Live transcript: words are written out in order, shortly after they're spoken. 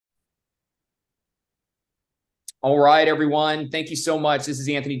All right, everyone. Thank you so much. This is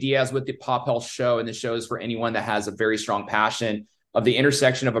Anthony Diaz with the Pop Health Show, and the show is for anyone that has a very strong passion of the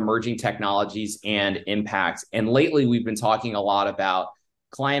intersection of emerging technologies and impact. And lately, we've been talking a lot about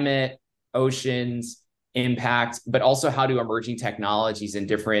climate, oceans, impact, but also how do emerging technologies and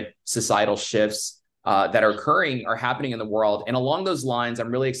different societal shifts that are occurring are happening in the world. And along those lines, I'm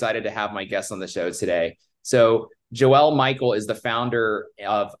really excited to have my guest on the show today. So Joel Michael is the founder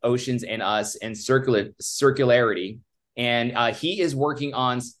of Oceans and Us and Circularity. And he is working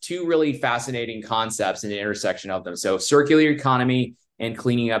on two really fascinating concepts in the intersection of them. So, circular economy and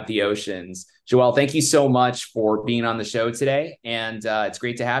cleaning up the oceans. Joel, thank you so much for being on the show today. And it's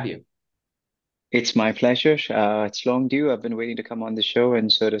great to have you. It's my pleasure. It's long due. I've been waiting to come on the show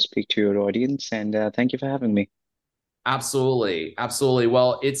and sort of speak to your audience, and thank you for having me. Absolutely, absolutely.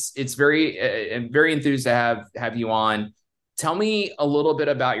 Well, it's very I'm very enthused to have you on. Tell me a little bit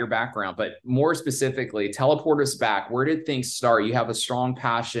about your background, but more specifically, teleport us back. Where did things start? You have a strong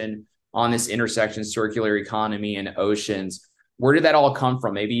passion on this intersection, circular economy and oceans. Where did that all come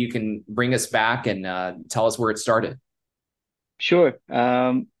from? Maybe you can bring us back and tell us where it started. Sure.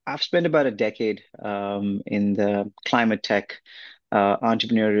 I've spent about a decade in the climate tech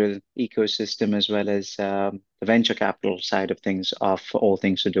entrepreneurial ecosystem as well as the venture capital side of things, of all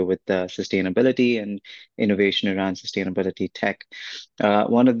things to do with sustainability and innovation around sustainability tech.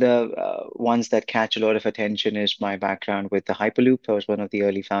 One of the ones that catch a lot of attention is my background with the Hyperloop. I was one of the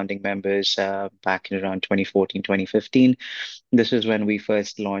early founding members back in around 2014, 2015. This is when we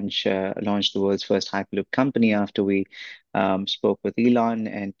first launched the world's first Hyperloop company after we spoke with Elon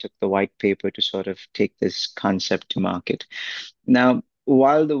and took the white paper to sort of take this concept to market. Now,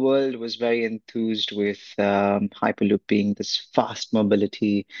 while the world was very enthused with Hyperloop being this fast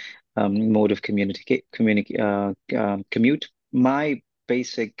mobility mode of commute, my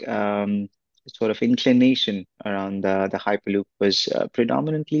basic sort of inclination around the Hyperloop was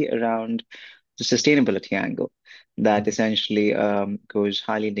predominantly around the sustainability angle that essentially goes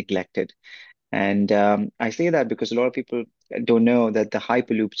highly neglected. And I say that because a lot of people don't know that the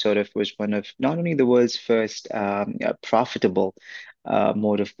Hyperloop sort of was one of not only the world's first profitable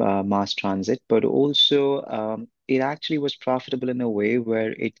mode of mass transit, but also it actually was profitable in a way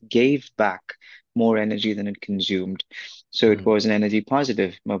where it gave back more energy than it consumed. So it Mhm. was an energy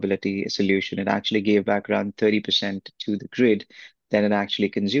positive mobility solution. It actually gave back around 30% to the grid than it actually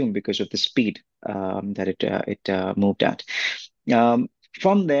consumed because of the speed that it moved at. Um,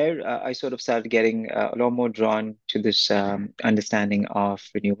 from there, I sort of started getting a lot more drawn to this understanding of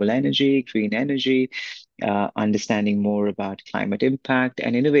renewable energy, green energy, understanding more about climate impact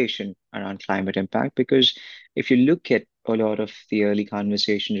and innovation around climate impact. Because if you look at a lot of the early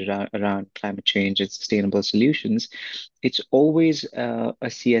conversations around climate change and sustainable solutions, it's always a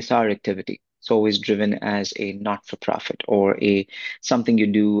CSR activity. It's always driven as a not-for-profit or a something you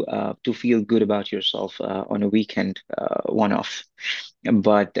do to feel good about yourself on a weekend one-off.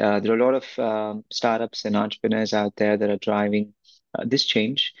 But there are a lot of startups and entrepreneurs out there that are driving this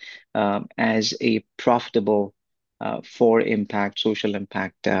change as a profitable for impact, social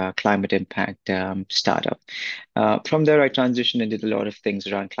impact, climate impact startup. From there, I transitioned and did a lot of things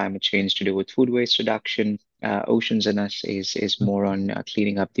around climate change to do with food waste reduction. Oceans and Us is more on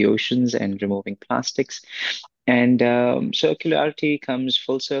cleaning up the oceans and removing plastics. And circularity comes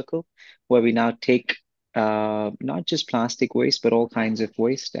full circle, where we now take not just plastic waste, but all kinds of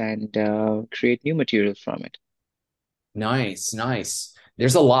waste and create new material from it. Nice, nice.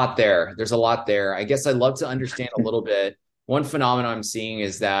 There's a lot there. There's a lot there. I guess I'd love to understand a little bit. One phenomenon I'm seeing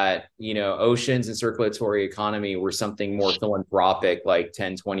is that, oceans and circulatory economy were something more philanthropic like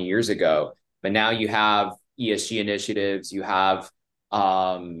 10, 20 years ago. But now you have ESG initiatives, you have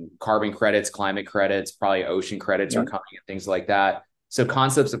carbon credits, climate credits, probably ocean credits are Yeah. coming and things like that. So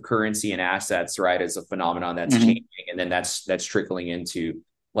concepts of currency and assets, right, is a phenomenon that's changing. Hmm. And then that's trickling into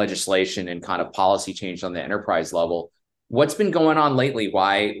legislation and kind of policy change on the enterprise level. What's been going on lately?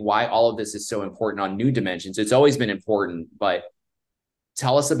 Why all of this is so important on new dimensions? It's always been important, but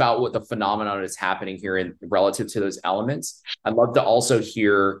tell us about what the phenomenon is happening here in relative to those elements. I'd love to also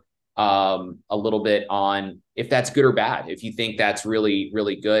hear a little bit on if that's good or bad, if you think that's really,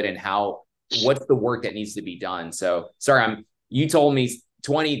 really good and how what's the work that needs to be done. So sorry, you told me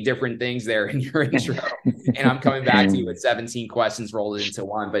 20 different things there in your intro, and I'm coming back to you with 17 questions rolled into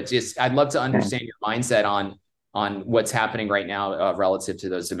one. But just I'd love to understand your mindset on what's happening right now relative to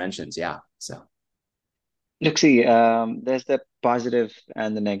those dimensions. Yeah. So Look, see, there's the positive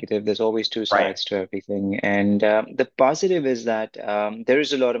and the negative. There's always two right. sides to everything. And the positive is that there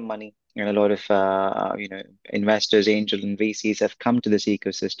is a lot of money and a lot of investors, angel and VCs have come to this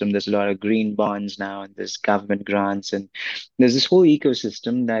ecosystem. There's a lot of green bonds now, and there's government grants, and there's this whole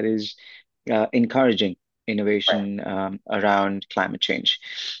ecosystem that is encouraging innovation around climate change.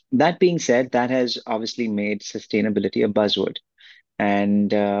 That being said, that has obviously made sustainability a buzzword.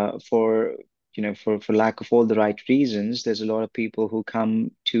 And for lack of all the right reasons, there's a lot of people who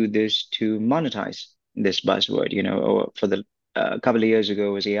come to this to monetize this buzzword. Or for the a couple of years ago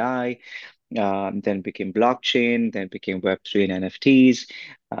it was AI, then became blockchain, then became Web3 and NFTs.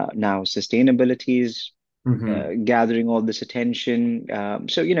 Now sustainability is Hmm. gathering all this attention.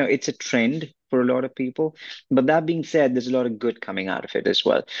 So it's a trend for a lot of people. But that being said, there's a lot of good coming out of it as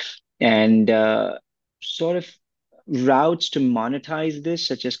well. And sort of routes to monetize this,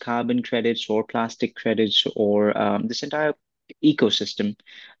 such as carbon credits or plastic credits or this entire ecosystem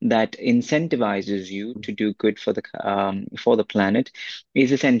that incentivizes you to do good for the planet,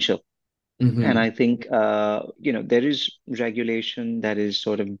 is essential. And Hmm. I think there is regulation that is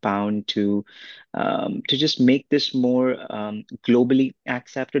sort of bound to just make this more globally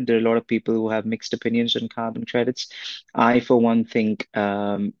accepted. There are a lot of people who have mixed opinions on carbon credits. I, for one, think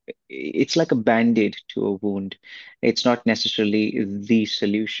it's like a band-aid to a wound. It's not necessarily the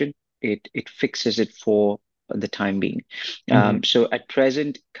solution. It fixes it for the time being. Hmm. So at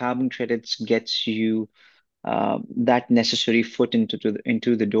present, carbon credits gets you that necessary foot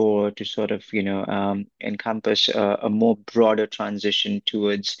into the door to sort of encompass a more broader transition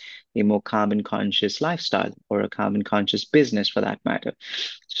towards a more carbon conscious lifestyle or a carbon conscious business for that matter.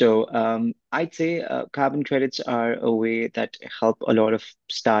 So I'd say carbon credits are a way that help a lot of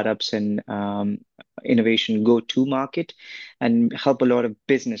startups and innovation go to market and help a lot of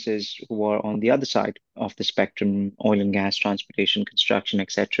businesses who are on the other side of the spectrum, oil and gas, transportation, construction,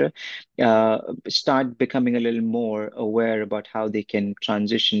 etc., start becoming a little more aware about how they can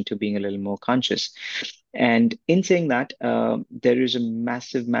transition to being a little more conscious. And in saying that, there is a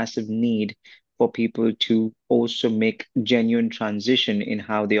massive, massive need for people to also make genuine transition in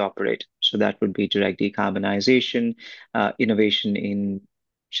how they operate. So that would be direct decarbonization, innovation in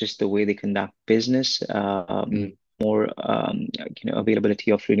just the way they conduct business, more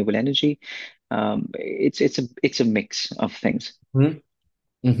availability of renewable energy. It's a mix of things. Hmm.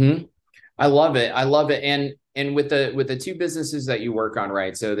 Hmm. I love it. I love it. And with the two businesses that you work on,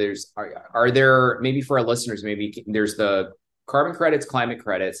 right? So are there, maybe for our listeners, maybe there's the carbon credits, climate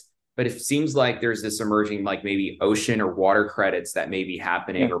credits, but it seems like there's this emerging, like maybe ocean or water credits that may be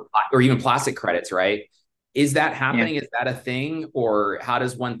happening, Yeah, or even plastic credits, right? Is that yeah. happening? Is that a thing? Or how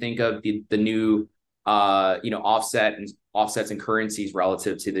does one think of the new offsets and currencies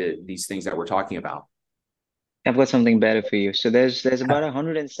relative to these things that we're talking about? I've got something better for you. So there's about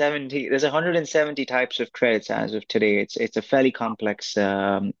 170 there's 170 types of credits as of today. It's a fairly complex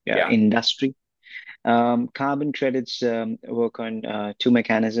Yeah. industry. Carbon credits work on two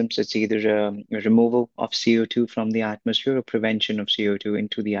mechanisms. It's either a removal of CO2 from the atmosphere or prevention of CO2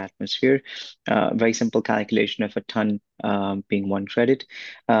 into the atmosphere. Very simple calculation of a ton being one credit.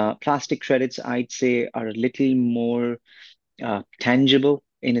 Plastic credits, I'd say, are a little more tangible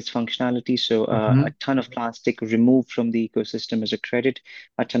in its functionality. So a Hmm. ton of plastic removed from the ecosystem is a credit.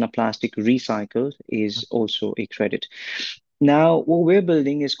 A ton of plastic recycled is also a credit. Now, what we're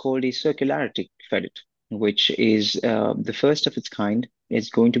building is called a circularity credit, which is the first of its kind. It's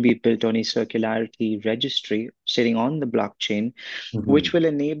going to be built on a circularity registry sitting on the blockchain, which Hmm. will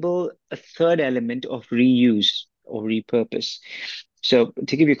enable a third element of reuse or repurpose. So,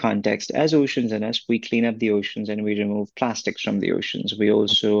 to give you context, as oceans and us, we clean up the oceans and we remove plastics from the oceans. We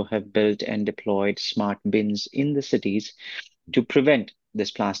also have built and deployed smart bins in the cities to prevent this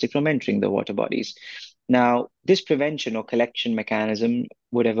plastic from entering the water bodies. Now, this prevention or collection mechanism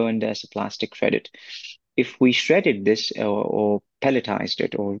would have earned us a plastic credit. If we shredded this or pelletized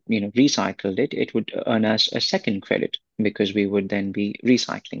it or recycled it, it would earn us a second credit because we would then be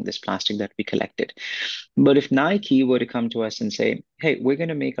recycling this plastic that we collected. But if Nike were to come to us and say, "Hey, we're going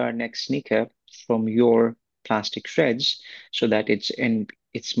to make our next sneaker from your plastic shreds so that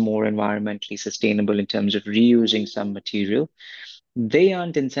it's more environmentally sustainable in terms of reusing some material," they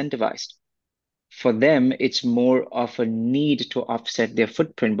aren't incentivized. For them, it's more of a need to offset their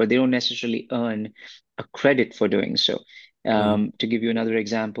footprint, but they don't necessarily earn a credit for doing so. To give you another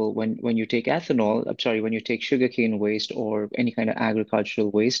example, when you take ethanol, I'm sorry, when you take sugarcane waste or any kind of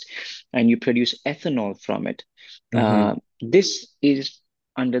agricultural waste and you produce ethanol from it, Hmm. this is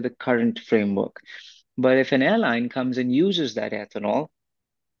under the current framework. But if an airline comes and uses that ethanol,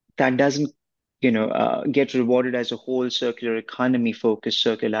 that doesn't get rewarded as a whole circular economy focused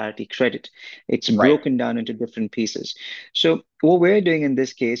circularity credit. It's Right. broken down into different pieces. So what we're doing in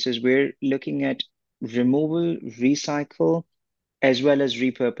this case is we're looking at removal, recycle, as well as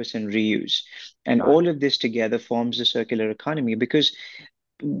repurpose and reuse. And Got all of this together forms a circular economy because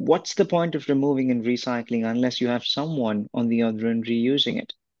what's the point of removing and recycling unless you have someone on the other end reusing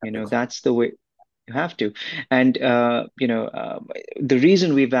it? it. That's the way you have to. And the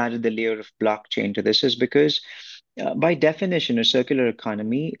reason we've added the layer of blockchain to this is because by definition, a circular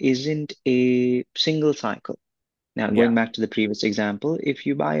economy isn't a single cycle. Now, Yeah. going back to the previous example, if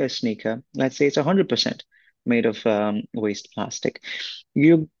you buy a sneaker, let's say it's 100% made of waste plastic,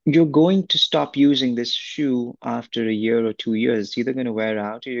 you're going to stop using this shoe after a year or 2 years. It's either going to wear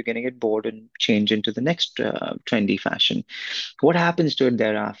out or you're going to get bored and change into the next trendy fashion. What happens to it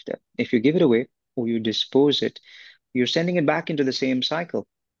thereafter? If you give it away or you dispose it, you're sending it back into the same cycle.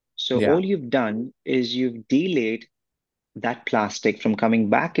 So Yeah. all you've done is you've delayed that plastic from coming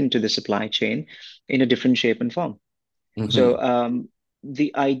back into the supply chain in a different shape and form. So Hmm.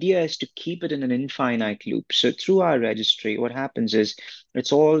 the idea is to keep it in an infinite loop. So through our registry, what happens is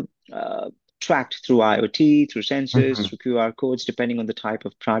it's all tracked through IoT, through sensors, Hmm. through QR codes, depending on the type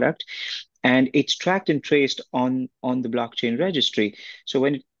of product, and it's tracked and traced on the blockchain registry. So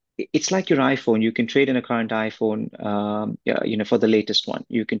it's like your iPhone, you can trade in a current iPhone, yeah, for the latest one.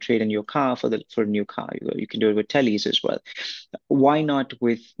 You can trade in your car for a new car. You can do it with tellies as well. Why not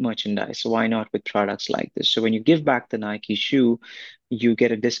with merchandise? Why not with products like this? So when you give back the Nike shoe, you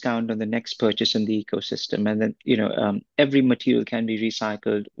get a discount on the next purchase in the ecosystem. And then, every material can be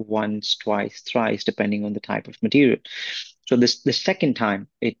recycled once, twice, thrice, depending on the type of material. So the second time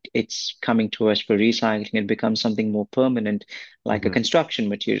it's coming to us for recycling, it becomes something more permanent, like a Hmm. construction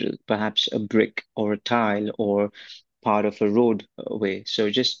material, perhaps a brick or a tile or part of a roadway. So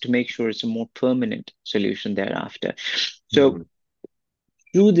just to make sure it's a more permanent solution thereafter. So Hmm.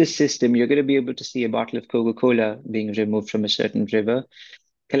 through this system, you're going to be able to see a bottle of Coca-Cola being removed from a certain river,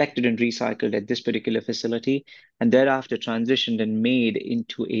 collected and recycled at this particular facility, and thereafter transitioned and made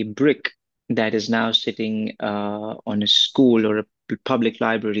into a brick that is now sitting on a school or a public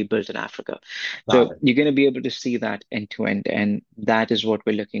library built in Africa. Got So it. you're going to be able to see that end to end, and that is what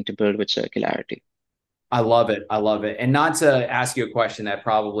we're looking to build with circularity. I love it. I love it. And not to ask you a question that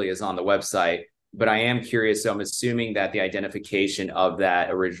probably is on the website, but I am curious. So I'm assuming that the identification of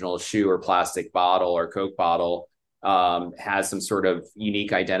that original shoe or plastic bottle or Coke bottle has some sort of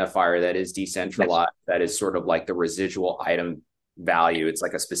unique identifier that is Yes. decentralized, that is sort of like the residual item value. It's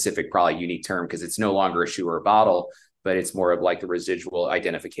like a specific, probably unique term because it's no longer a shoe or a bottle, but it's more of like the residual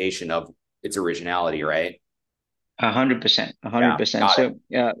identification of its originality, right? 100%, a hundred Yeah. percent. Got it.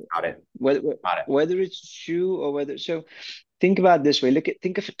 So, Got it. whether Got it. whether it's shoe or whether so, think about it this way.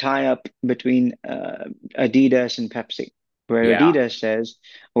 Think of a tie-up between Adidas and Pepsi, where Yeah. Adidas says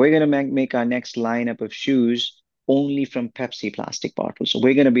we're going to make our next lineup of shoes only from Pepsi plastic bottles. So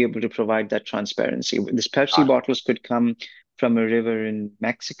we're going to be able to provide that transparency. This Pepsi Got bottles could come from a river in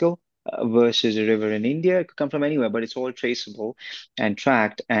Mexico versus a river in India. It could come from anywhere, but it's all traceable and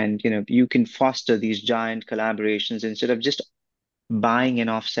tracked. And you can foster these giant collaborations instead of just buying and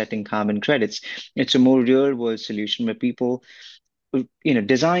offsetting carbon credits. It's a more real world solution where people,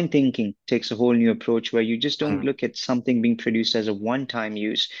 design thinking takes a whole new approach where you just it. don't look at something being produced as a one-time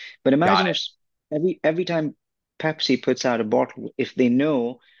use. But Got imagine if it. every time Pepsi puts out a bottle, if they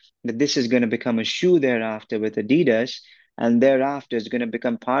know that this is going to become a shoe thereafter with Adidas, and thereafter is going to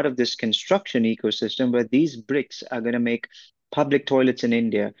become part of this construction ecosystem where these bricks are going to make public toilets in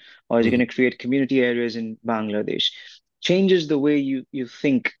India, or is going Mhm. to create community areas in Bangladesh, changes the way you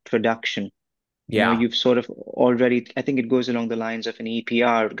think production. Yeah. You've sort of already, I think it goes along the lines of an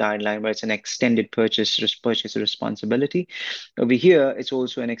EPR guideline where it's an extended purchase responsibility. Over here, it's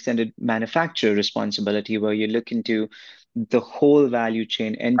also an extended manufacturer responsibility where you look into the whole value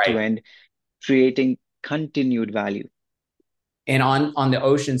chain end to Right. end, creating continued value. And on the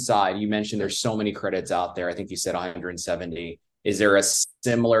ocean side, you mentioned there's so many credits out there. I think you said 170. Is there a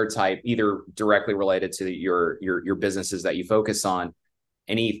similar type, either directly related to your businesses that you focus on,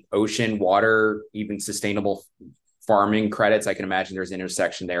 any ocean, water, even sustainable farming credits? I can imagine there's an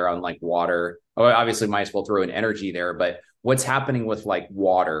intersection there on like water. Oh, obviously, might as well throw in energy there, but what's happening with like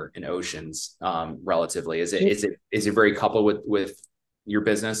water and oceans relatively? Is it very coupled with your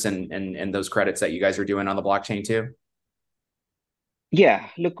business and those credits that you guys are doing on the blockchain too? Yeah,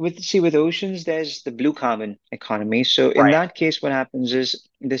 look, with oceans, there's the blue carbon economy. So in Right. that case, what happens is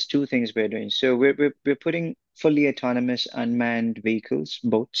there's two things we're doing. So we're putting fully autonomous unmanned vehicles,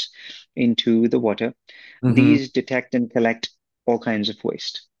 boats, into the water. Mm-hmm. These detect and collect all kinds of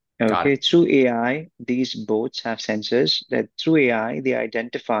waste. Got it. Okay, through AI, these boats have sensors that through AI they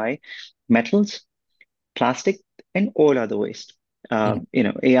identify metals, plastic, and all other waste. Mhm.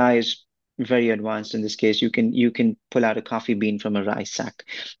 AI is very advanced in this case. You can pull out a coffee bean from a rice sack,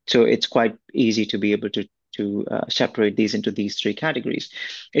 so it's quite easy to be able to separate these into these three categories.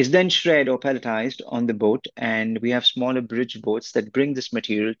 It's then shred or pelletized on the boat, and we have smaller bridge boats that bring this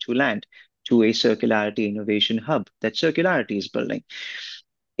material to land to a circularity innovation hub that Circularity is building.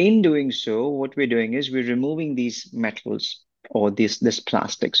 In doing so, what we're doing is we're removing these metals or this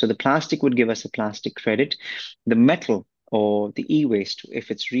plastic. So the plastic would give us a plastic credit. The metal or the e-waste, if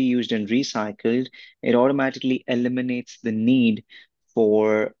it's reused and recycled, it automatically eliminates the need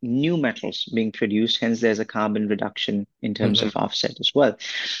for new metals being produced. Hence, there's a carbon reduction in terms Mhm. of offset as well.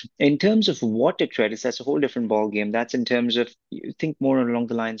 In terms of water credits, that's a whole different ballgame. That's in terms of, you think more along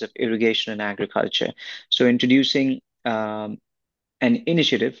the lines of irrigation and agriculture. So introducing an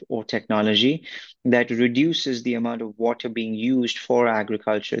initiative or technology that reduces the amount of water being used for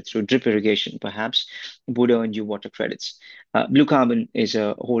agriculture through drip irrigation, perhaps, would earn you water credits. Blue carbon is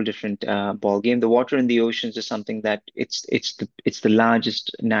a whole different ball game. The water in the oceans is something that it's the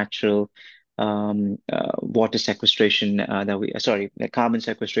largest natural water sequestration the carbon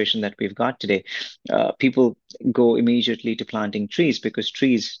sequestration that we've got today. People go immediately to planting trees because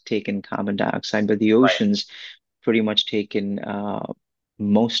trees take in carbon dioxide, but the Right. oceans pretty much taken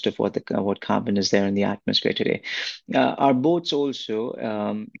most of what carbon is there in the atmosphere today. Our boats also,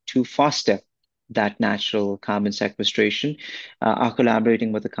 to foster that natural carbon sequestration, are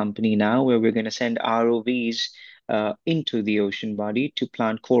collaborating with a company now where we're going to send ROVs into the ocean body to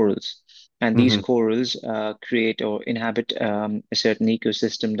plant corals. And these Mhm. corals create or inhabit a certain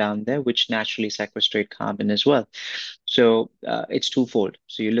ecosystem down there, which naturally sequestrate carbon as well. So it's twofold.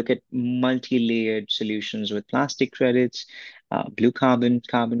 So you look at multi-layered solutions with plastic credits, blue carbon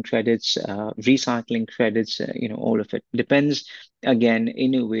credits, recycling credits, all of it depends again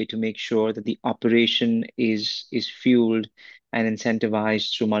in a way to make sure that the operation is fueled and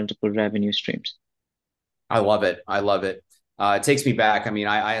incentivized through multiple revenue streams. I love it. I love it. It takes me back. I mean,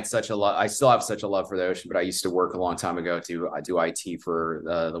 I had such a love. I still have such a love for the ocean, but I used to work a long time ago to I do IT for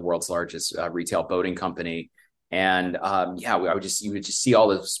the world's largest retail boating company, and yeah, I would just you would just see all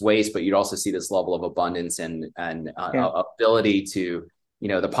this waste, but you'd also see this level of abundance and Yeah, ability to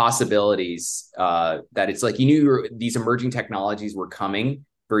the possibilities that it's like these emerging technologies were coming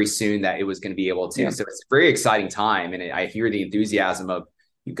very soon that it was going to be able to. yeah. So it's a very exciting time, and I hear the enthusiasm of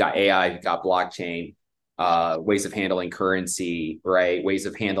you've got AI, you've got blockchain, ways of handling currency, right? Ways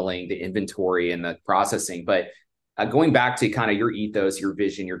of handling the inventory and the processing. But going back to kind of your ethos, your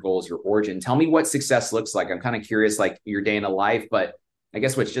vision, your goals, your origin, tell me what success looks like. I'm kind of curious, like your day in the life, but I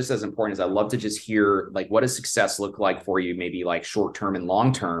guess what's just as important is I'd love to just hear like what does success look like for you, maybe like short term and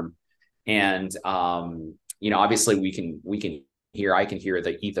long term. And obviously we can hear I can hear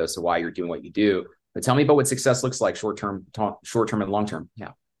the ethos of why you're doing what you do. But tell me about what success looks like short term and long term.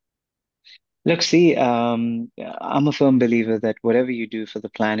 Yeah. Look, see, I'm a firm believer that whatever you do for the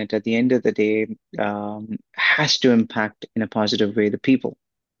planet, at the end of the day, has to impact in a positive way the people,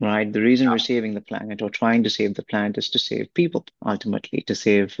 right? The reason we're saving the planet or trying to save the planet is to save people, ultimately, to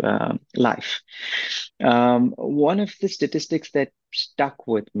save life. One of the statistics that stuck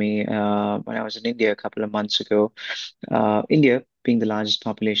with me when I was in India a couple of months ago, India, being the largest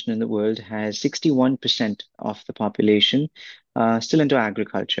population in the world, has 61% of the population still into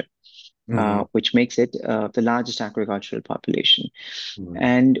agriculture, Mm-hmm. which makes it the largest agricultural population. Mm-hmm.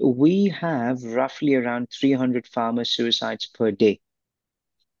 And we have roughly around 300 farmer suicides per day,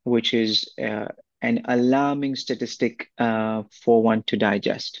 which is an alarming statistic for one to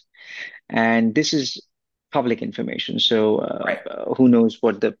digest. And this is public information, so Right. who knows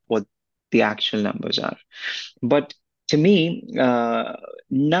what the actual numbers are. But to me,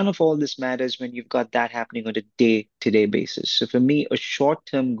 none of all this matters when you've got that happening on a day-to-day basis. So for me, a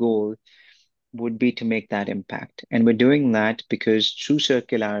short-term goal would be to make that impact. And we're doing that because through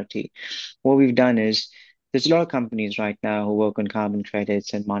circularity, what we've done is there's a lot of companies right now who work on carbon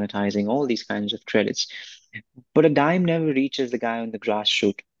credits and monetizing all these kinds of credits. But a dime never reaches the guy on the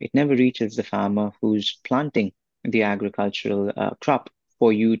grassroots. It never reaches the farmer who's planting the agricultural crop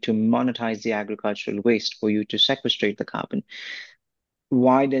for you to monetize the agricultural waste, for you to sequestrate the carbon.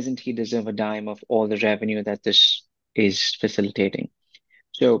 Why doesn't he deserve a dime of all the revenue that this is facilitating?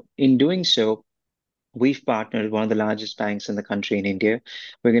 So, in doing so, we've partnered with one of the largest banks in the country in India.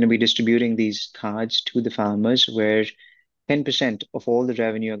 We're going to be distributing these cards to the farmers where 10% of all the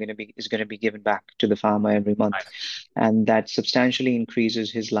revenue is going to be given back to the farmer every month. Nice. And that substantially increases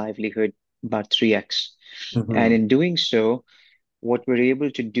his livelihood about 3x. And Mm-hmm. in doing so, what we're able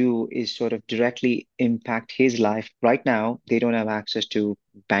to do is sort of directly impact his life. Right now, they don't have access to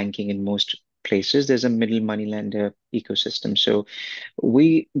banking in most places. There's a middle money lender ecosystem. So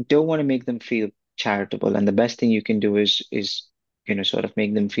we don't want to make them feel charitable. And the best thing you can do is sort of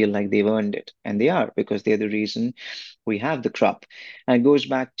make them feel like they've earned it. And they are, because they're the reason we have the crop. And it goes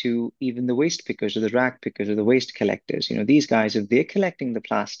back to even the waste pickers or the rack pickers or the waste collectors. These guys, if they're collecting the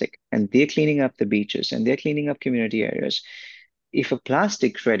plastic and they're cleaning up the beaches and they're cleaning up community areas, if a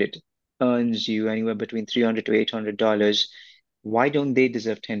plastic credit earns you anywhere between $300 to $800, why don't they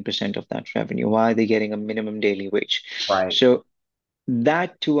deserve 10% of that revenue? Why are they getting a minimum daily wage? Right. So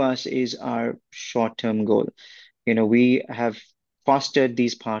that to us is our short-term goal. We have fostered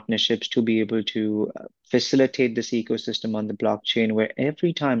these partnerships to be able to facilitate this ecosystem on the blockchain, where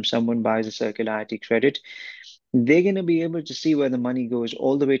every time someone buys a circularity credit, they're going to be able to see where the money goes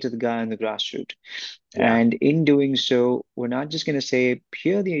all the way to the guy on the grassroots. Yeah. And in doing so, we're not just going to say,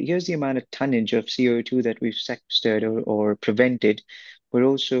 here's the amount of tonnage of CO2 that we've sequestered or prevented, but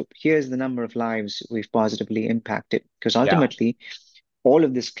also here's the number of lives we've positively impacted. Because Yeah. ultimately, all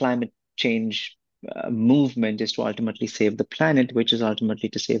of this climate change movement is to ultimately save the planet, which is ultimately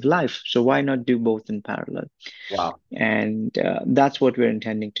to save life. So why not do both in parallel? Wow. And that's what we're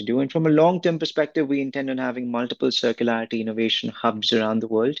intending to do. And from a long-term perspective, we intend on having multiple circularity innovation hubs around the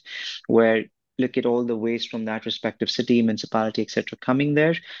world where look at all the waste from that respective city, municipality, etc., coming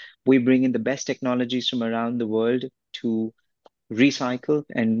there. We bring in the best technologies from around the world to recycle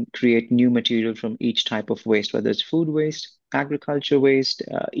and create new material from each type of waste, whether it's food waste, agriculture waste,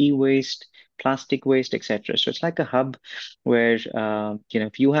 e-waste, plastic waste, etc. So it's like a hub where,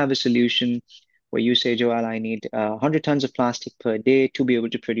 if you have a solution where you say, Joel, I need 100 tons of plastic per day to be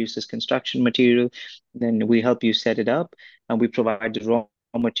able to produce this construction material, then we help you set it up and we provide the raw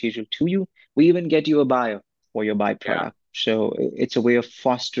material to you. We even get you a buyer for your Yeah. byproduct. So it's a way of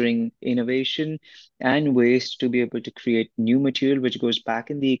fostering innovation and waste to be able to create new material which goes back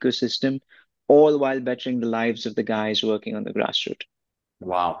in the ecosystem, all while bettering the lives of the guys working on the grassroots.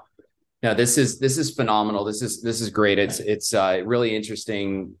 Wow. No, this is phenomenal. This is great. It's really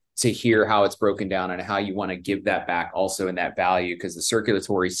interesting to hear how it's broken down and how you want to give that back also in that value, because the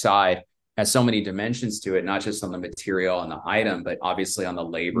circulatory side has so many dimensions to it, not just on the material and the item, but obviously on the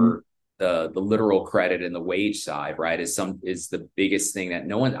Mhm. labor, the literal credit and the wage side, right? Is the biggest thing that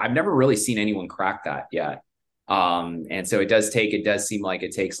no one, I've never really seen anyone crack that yet. And so it does seem like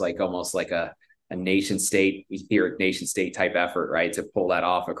it takes like almost like a nation state, etheric nation state type effort, right, to pull that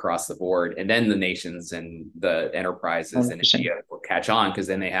off across the board. And then the nations and the enterprises and 100%. India will catch on because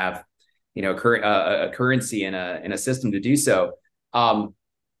then they have, a currency and a system to do so. Um,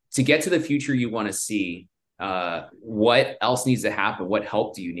 to get to the future you want to see, what else needs to happen? What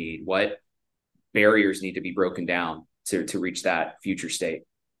help do you need? What barriers need to be broken down to reach that future state?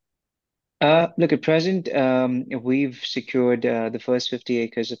 Look, at present, we've secured the first 50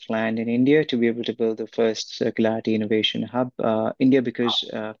 acres of land in India to be able to build the first circularity innovation hub. India, because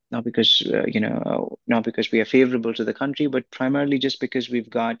not because we are favorable to the country, but primarily just because we've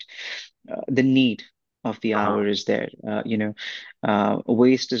got the need of the Uh-huh. hour is there.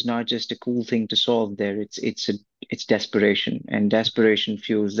 Waste is not just a cool thing to solve there. It's desperation, and desperation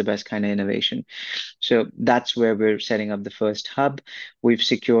fuels the best kind of innovation. So that's where we're setting up the first hub. We've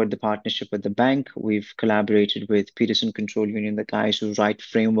secured the partnership with the bank. We've collaborated with Peterson Control Union, the guys who write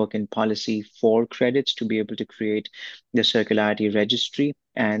framework and policy for credits to be able to create the circularity registry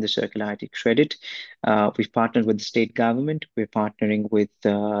and the circularity credit. We've partnered with the state government. We're partnering with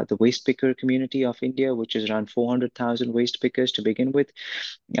the waste picker community of India, which is around 400,000 waste pickers to begin with.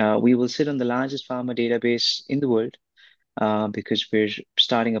 We will sit on the largest farmer database in the world because we're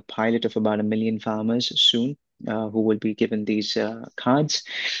starting a pilot of about 1 million farmers soon who will be given these cards.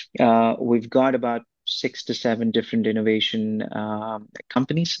 We've got about 6 to 7 different innovation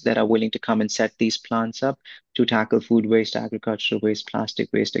companies that are willing to come and set these plants up to tackle food waste, agricultural waste, plastic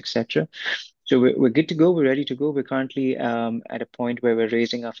waste, etc. So we're good to go. We're ready to go. We're currently at a point where we're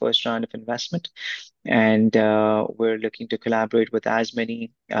raising our first round of investment, and we're looking to collaborate with as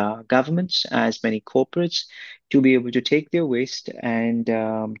many governments, as many corporates to be able to take their waste and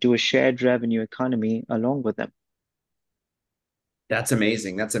do a shared revenue economy along with them. That's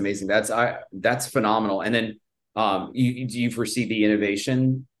amazing. That's amazing. That's phenomenal. And then do you foresee the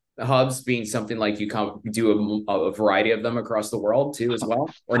innovation hubs being something like you do a variety of them across the world too as well,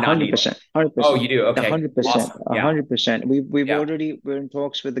 or not need them? 100%, hundred Oh, percent, you do. a Okay. hundred percent, Awesome. a Yeah. 100%. Yeah. We're in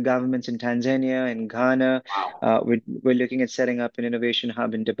talks with the governments in Tanzania and Ghana. Wow. We're looking at setting up an innovation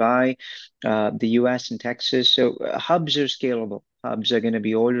hub in Dubai, the US and Texas. So hubs are scalable. hubs are going to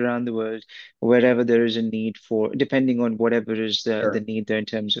be all around the world, wherever there is a need for, depending on whatever is the Sure. need there in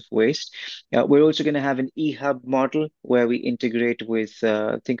terms of waste. We're also going to have an e-hub model where we integrate with,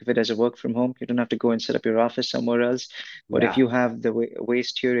 think of it as a work from home. You don't have to go and set up your office somewhere else. But if Yeah. you have the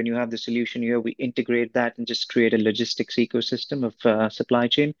waste here and you have the solution here, we integrate that and just create a logistics ecosystem of supply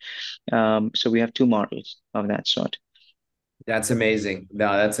chain. So we have two models of that sort. That's amazing.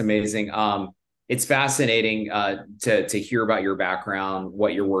 No, that's amazing. It's fascinating to hear about your background,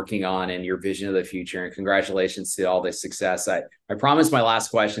 what you're working on, and your vision of the future. And congratulations to all this success. I promise my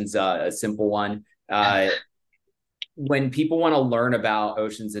last question's a simple one. When people want to learn about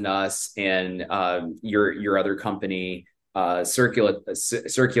Oceans and Us and your other company,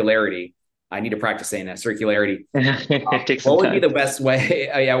 Circularity, I need to practice saying that, Circularity. It takes some What would be time. the best way?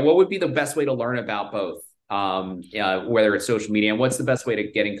 Yeah, what would be the best way to learn about both? Whether it's social media, and what's the best way to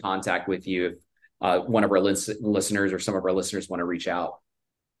get in contact with you if one of our listeners or some of our listeners want to reach out?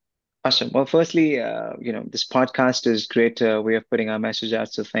 Awesome. Well, firstly, this podcast is great way of putting our message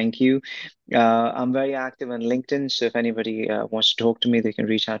out. So thank you. I'm very active on LinkedIn. So if anybody wants to talk to me, they can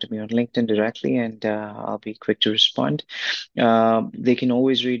reach out to me on LinkedIn directly, and I'll be quick to respond. They can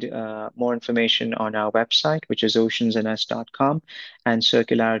always read more information on our website, which is oceansandus.com and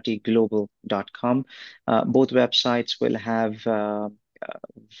circularityglobal.com. Both websites will have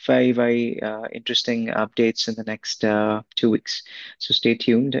very, very interesting updates in the next 2 weeks. So stay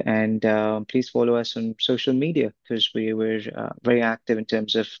tuned and please follow us on social media because we were very active in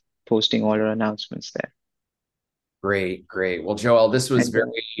terms of posting all our announcements there. Great, great. Well, Joel, this was And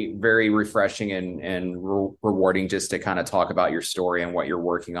very, very refreshing and rewarding just to kind of talk about your story and what you're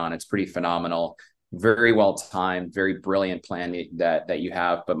working on. It's pretty phenomenal, very well timed, very brilliant plan that you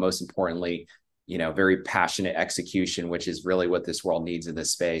have, but most importantly, very passionate execution, which is really what this world needs in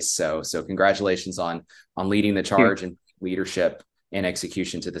this space. So congratulations on leading the you. charge and leadership and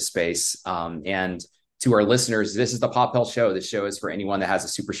execution to the space. And to our listeners, this is the Pop Health Show. This show is for anyone that has a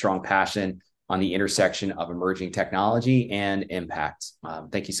super strong passion on the intersection of emerging technology and impact.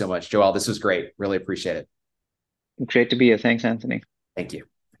 Thank you so much, Joel. This was great. Really appreciate it. Great to be here. Thanks, Anthony. Thank you.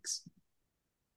 Thanks.